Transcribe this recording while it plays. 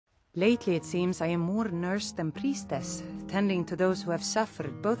Lately, it seems I am more nurse than priestess, tending to those who have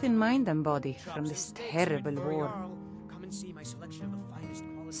suffered, both in mind and body, from this terrible war.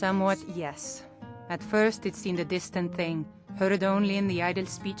 Somewhat, yes. At first, it seemed a distant thing, heard only in the idle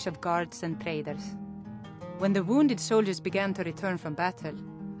speech of guards and traders. When the wounded soldiers began to return from battle,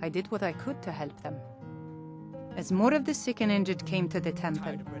 I did what I could to help them. As more of the sick and injured came to the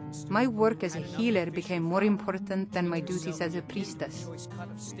temple, my work as a healer became more important than my duties as a priestess.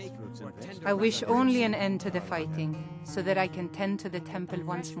 I wish only an end to the fighting, so that I can tend to the temple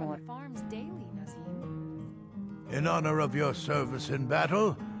once more. In honor of your service in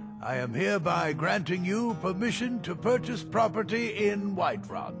battle, I am hereby granting you permission to purchase property in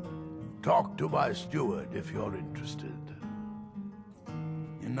Whiterun. Talk to my steward if you're interested.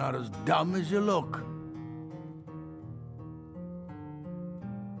 You're not as dumb as you look.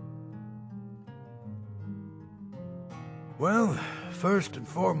 Well, first and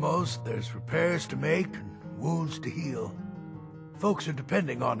foremost, there's repairs to make and wounds to heal. Folks are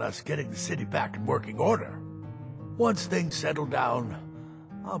depending on us getting the city back in working order. Once things settle down,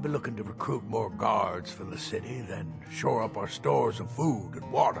 I'll be looking to recruit more guards for the city, then shore up our stores of food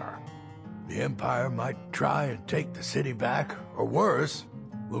and water. The Empire might try and take the city back, or worse,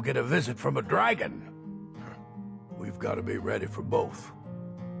 we'll get a visit from a dragon. We've got to be ready for both.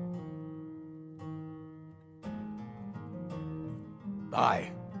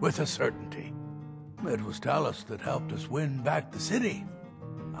 Aye, with a certainty. It was Talos that helped us win back the city.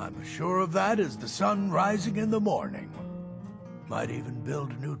 I'm as sure of that as the sun rising in the morning. Might even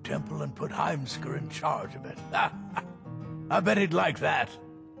build a new temple and put Heimskr in charge of it. I bet he'd like that.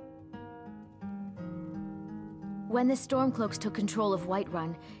 When the Stormcloaks took control of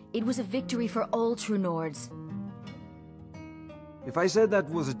Whiterun, it was a victory for all true Nords. If I said that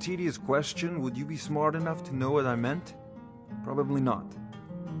was a tedious question, would you be smart enough to know what I meant? Probably not.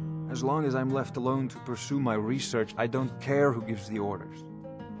 As long as I'm left alone to pursue my research, I don't care who gives the orders.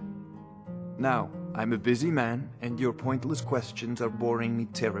 Now, I'm a busy man, and your pointless questions are boring me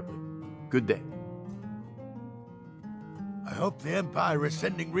terribly. Good day. I hope the Empire is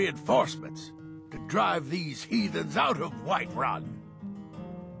sending reinforcements to drive these heathens out of Whiterun.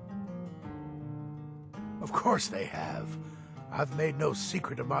 Of course they have. I've made no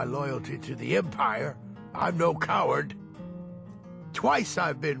secret of my loyalty to the Empire. I'm no coward. Twice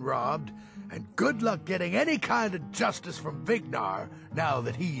I've been robbed, and good luck getting any kind of justice from Vignar now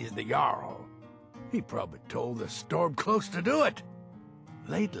that he is the Jarl. He probably told the Stormcloaks to do it.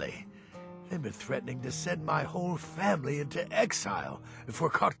 Lately, they've been threatening to send my whole family into exile if we're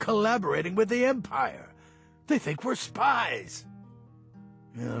caught collaborating with the Empire. They think we're spies.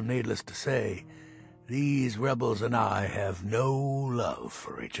 Well, needless to say, these rebels and I have no love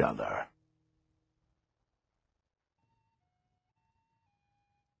for each other.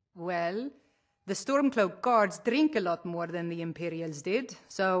 Well, the Stormcloak guards drink a lot more than the Imperials did,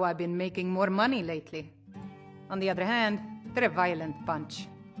 so I've been making more money lately. On the other hand, they're a violent bunch.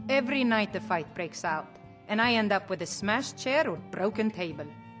 Every night a fight breaks out, and I end up with a smashed chair or broken table.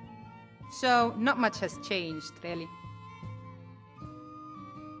 So, not much has changed, really.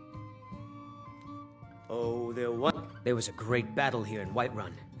 Oh, there was a great battle here in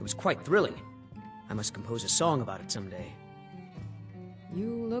Whiterun. It was quite thrilling. I must compose a song about it someday.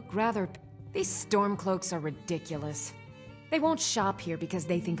 You look rather... These Stormcloaks are ridiculous. They won't shop here because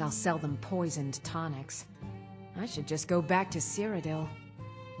they think I'll sell them poisoned tonics. I should just go back to Cyrodiil.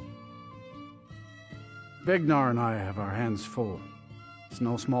 Vignar and I have our hands full. It's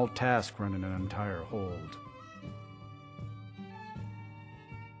no small task running an entire hold.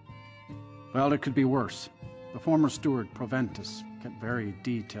 Well, it could be worse. The former steward, Proventus, kept very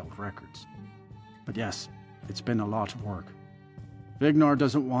detailed records. But yes, it's been a lot of work. Vignar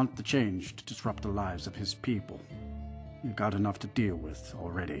doesn't want the change to disrupt the lives of his people. You've got enough to deal with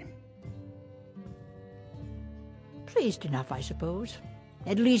already. Pleased enough, I suppose.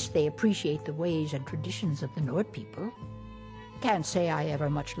 At least they appreciate the ways and traditions of the Nord people. Can't say I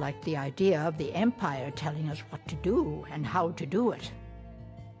ever much liked the idea of the Empire telling us what to do and how to do it.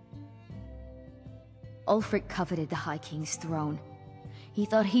 Ulfric coveted the High King's throne. He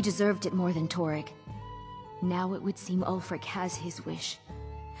thought he deserved it more than Torygg. Now it would seem Ulfric has his wish,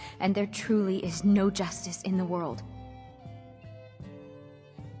 and there truly is no justice in the world.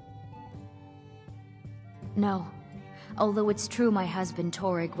 No. Although it's true my husband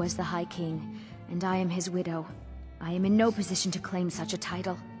Torygg was the High King, and I am his widow, I am in no position to claim such a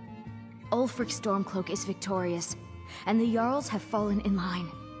title. Ulfric Stormcloak is victorious, and the Jarls have fallen in line.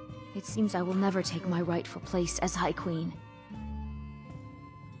 It seems I will never take my rightful place as High Queen.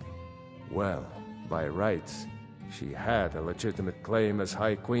 Well, by rights, She had a legitimate claim as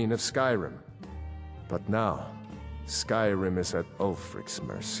High Queen of Skyrim. But now, Skyrim is at Ulfric's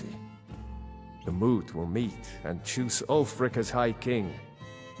mercy. The Moot will meet and choose Ulfric as High King.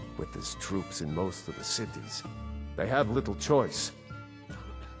 With his troops in most of the cities, they have little choice.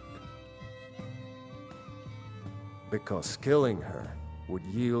 Because killing her would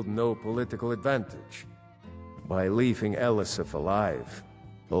yield no political advantage. By leaving Elisif alive,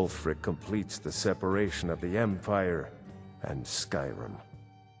 Ulfric completes the separation of the Empire and Skyrim.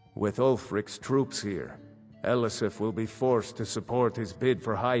 With Ulfric's troops here, Elisif will be forced to support his bid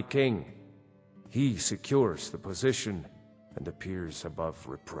for High King. He secures the position and appears above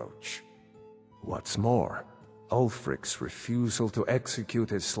reproach. What's more, Ulfric's refusal to execute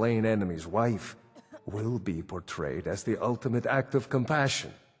his slain enemy's wife will be portrayed as the ultimate act of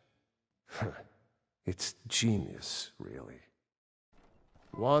compassion. It's genius, really.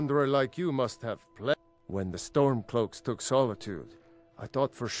 Wanderer like you must have planned. When the Stormcloaks took Solitude, I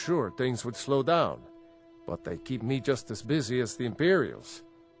thought for sure things would slow down, but they keep me just as busy as the Imperials.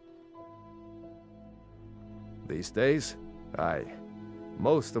 These days,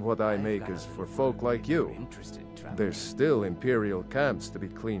 most of what I make is for folk like you. There's still Imperial camps to be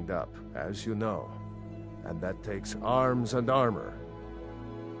cleaned up, as you know, and that takes arms and armor.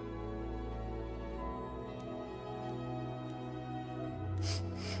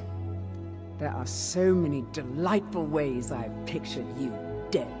 There are so many delightful ways I've pictured you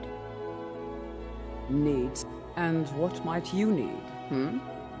dead. Needs. And what might you need,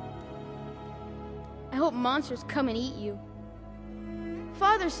 I hope monsters come and eat you.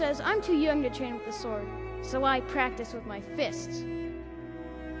 Father says I'm too young to train with the sword, so I practice with my fists.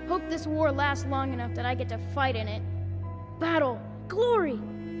 Hope this war lasts long enough that I get to fight in it. Battle! Glory!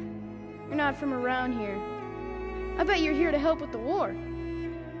 You're not from around here. I bet you're here to help with the war.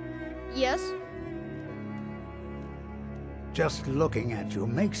 Yes? Just looking at you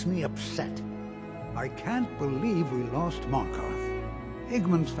makes me upset. I can't believe we lost Markarth.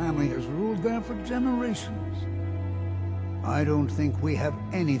 Igmund's family has ruled there for generations. I don't think we have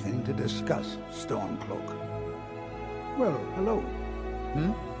anything to discuss, Stormcloak. Well, hello.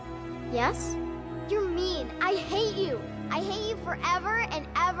 Yes? You're mean. I hate you. I hate you forever and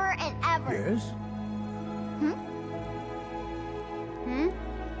ever and ever. Yes?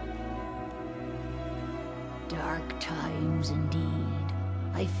 Dark times indeed.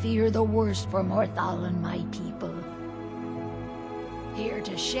 I fear the worst for Morthal and my people. Here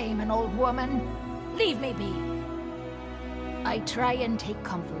to shame an old woman? Leave me be. I try and take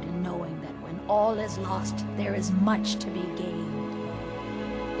comfort in knowing that when all is lost, there is much to be gained.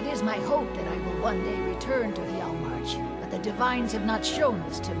 It is my hope that I will one day return to Hjalmarch, but the Divines have not shown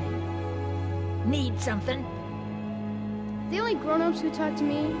this to me. Need something? The only grown-ups who talk to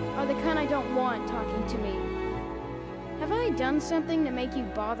me are the kind I don't want talking to me. Have I done something to make you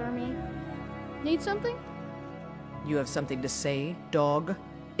bother me? Need something? You have something to say, dog?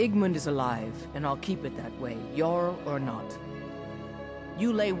 Igmund is alive, and I'll keep it that way, Jarl or not.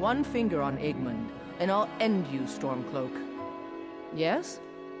 You lay one finger on Igmund, and I'll end you, Stormcloak. Yes?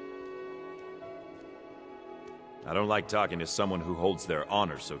 I don't like talking to someone who holds their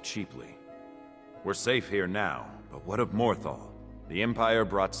honor so cheaply. We're safe here now, but what of Morthal? The Empire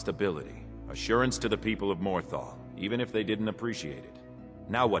brought stability, assurance to the people of Morthal, even if they didn't appreciate it.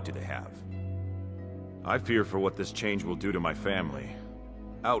 Now what do they have? I fear for what this change will do to my family.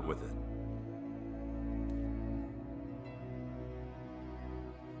 Out with it.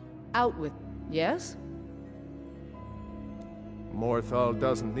 Out with... yes? Morthal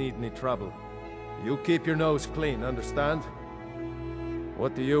doesn't need any trouble. You keep your nose clean, understand?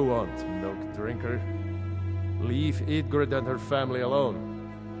 What do you want, milk drinker? Leave Idgrid and her family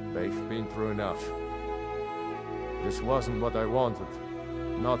alone. They've been through enough. This wasn't what I wanted.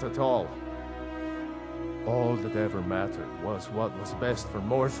 Not at all. All that ever mattered was what was best for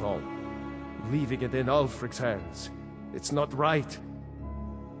Morthal. Leaving it in Ulfric's hands. It's not right.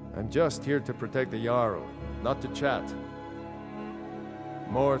 I'm just here to protect the Jarl, not to chat.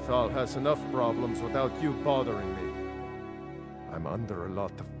 Morthal has enough problems without you bothering me. I'm under a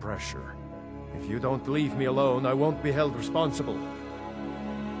lot of pressure. If you don't leave me alone, I won't be held responsible.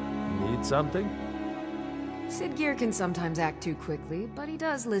 Need something? Sidgeir can sometimes act too quickly, but he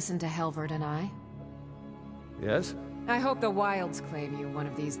does listen to Helvard and I. Yes? I hope the Wilds claim you one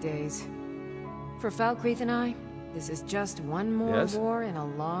of these days. For Falkreath and I, this is just one more war in a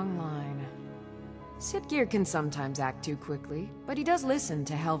long line. Sidgeir can sometimes act too quickly, but he does listen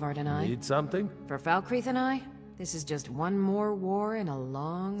to Helvard and I. Need something? For Falkreath and I, this is just one more war in a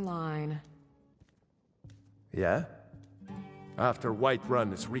long line. Yeah? After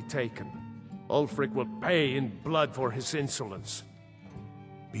Whiterun is retaken, Ulfric will pay in blood for his insolence.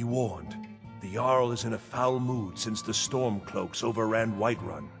 Be warned. The Jarl is in a foul mood since the Stormcloaks overran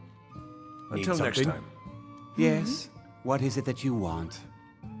Whiterun. Until next time. Yes? What is it that you want?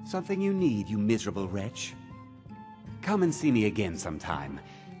 Something you need, you miserable wretch? Come and see me again sometime.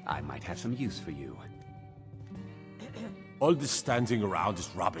 I might have some use for you. All this standing around is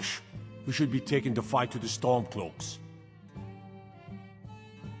rubbish. We should be taking the fight to the Stormcloaks.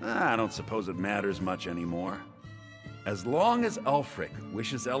 I don't suppose it matters much anymore. As long as Ulfric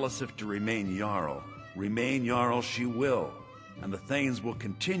wishes Elisif to remain Jarl she will, and the Thanes will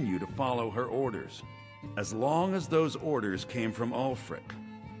continue to follow her orders, as long as those orders came from Ulfric.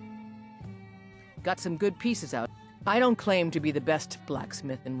 Got some good pieces out. I don't claim to be the best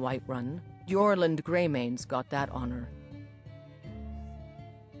blacksmith in Whiterun. Jorland Greymane's got that honor.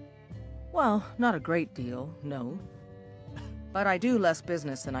 Well, not a great deal, no. But I do less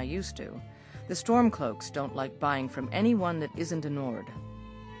business than I used to. The Stormcloaks don't like buying from anyone that isn't a Nord.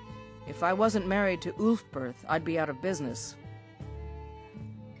 If I wasn't married to Ulfberth, I'd be out of business.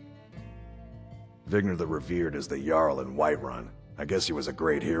 Vignar the Revered is the Jarl in Whiterun. I guess he was a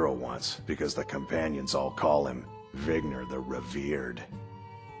great hero once, because the companions all call him Vignar the Revered.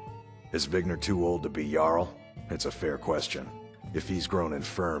 Is Vignar too old to be Jarl? It's a fair question. If he's grown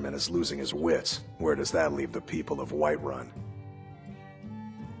infirm and is losing his wits, where does that leave the people of Whiterun?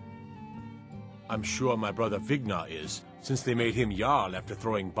 I'm sure my brother Vignar is, since they made him Jarl after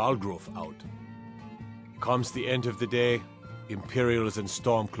throwing Balgruf out. Comes the end of the day, Imperials and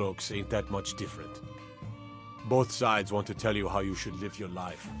Stormcloaks ain't that much different. Both sides want to tell you how you should live your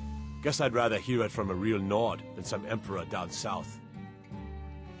life. Guess I'd rather hear it from a real Nord than some emperor down south.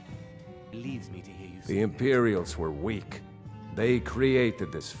 It leaves me to hear you say The Imperials were weak. They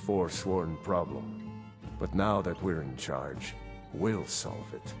created this forsworn problem. But now that we're in charge, we'll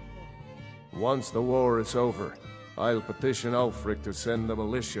solve it. Once the war is over, I'll petition Ulfric to send the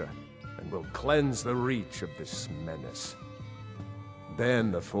militia, and we'll cleanse the reach of this menace.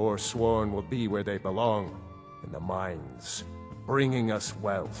 Then the Forsworn will be where they belong, in the mines, bringing us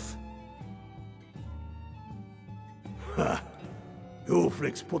wealth. Ha!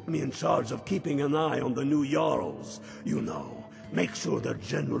 Ulfric's put me in charge of keeping an eye on the new Jarls. You know, make sure they're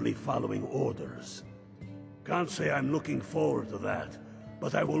generally following orders. Can't say I'm looking forward to that.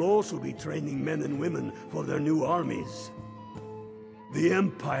 But I will also be training men and women for their new armies. The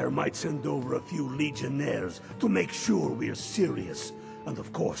Empire might send over a few legionnaires to make sure we're serious. And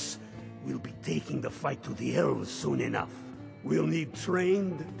of course, we'll be taking the fight to the elves soon enough. We'll need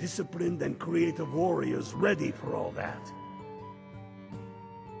trained, disciplined, and creative warriors ready for all that.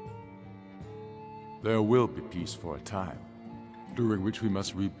 There will be peace for a time, during which we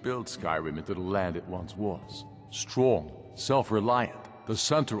must rebuild Skyrim into the land it once was. Strong, self-reliant. The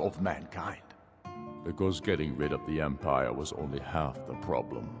center of mankind. Because getting rid of the Empire was only half the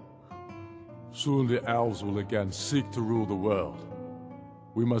problem. Soon the elves will again seek to rule the world.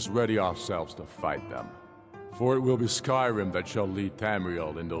 We must ready ourselves to fight them. For it will be Skyrim that shall lead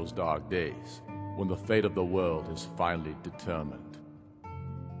Tamriel in those dark days, when the fate of the world is finally determined.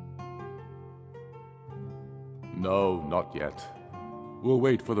 No, not yet. We'll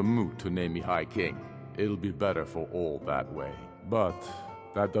wait for the mood to name me High King. It'll be better for all that way. But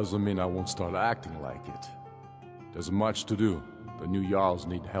that doesn't mean I won't start acting like it. There's much to do. The new Jarls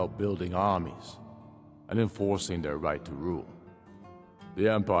need help building armies and enforcing their right to rule. The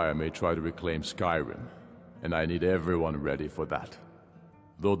Empire may try to reclaim Skyrim, and I need everyone ready for that.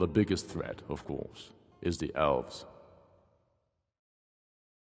 Though the biggest threat, of course, is the elves.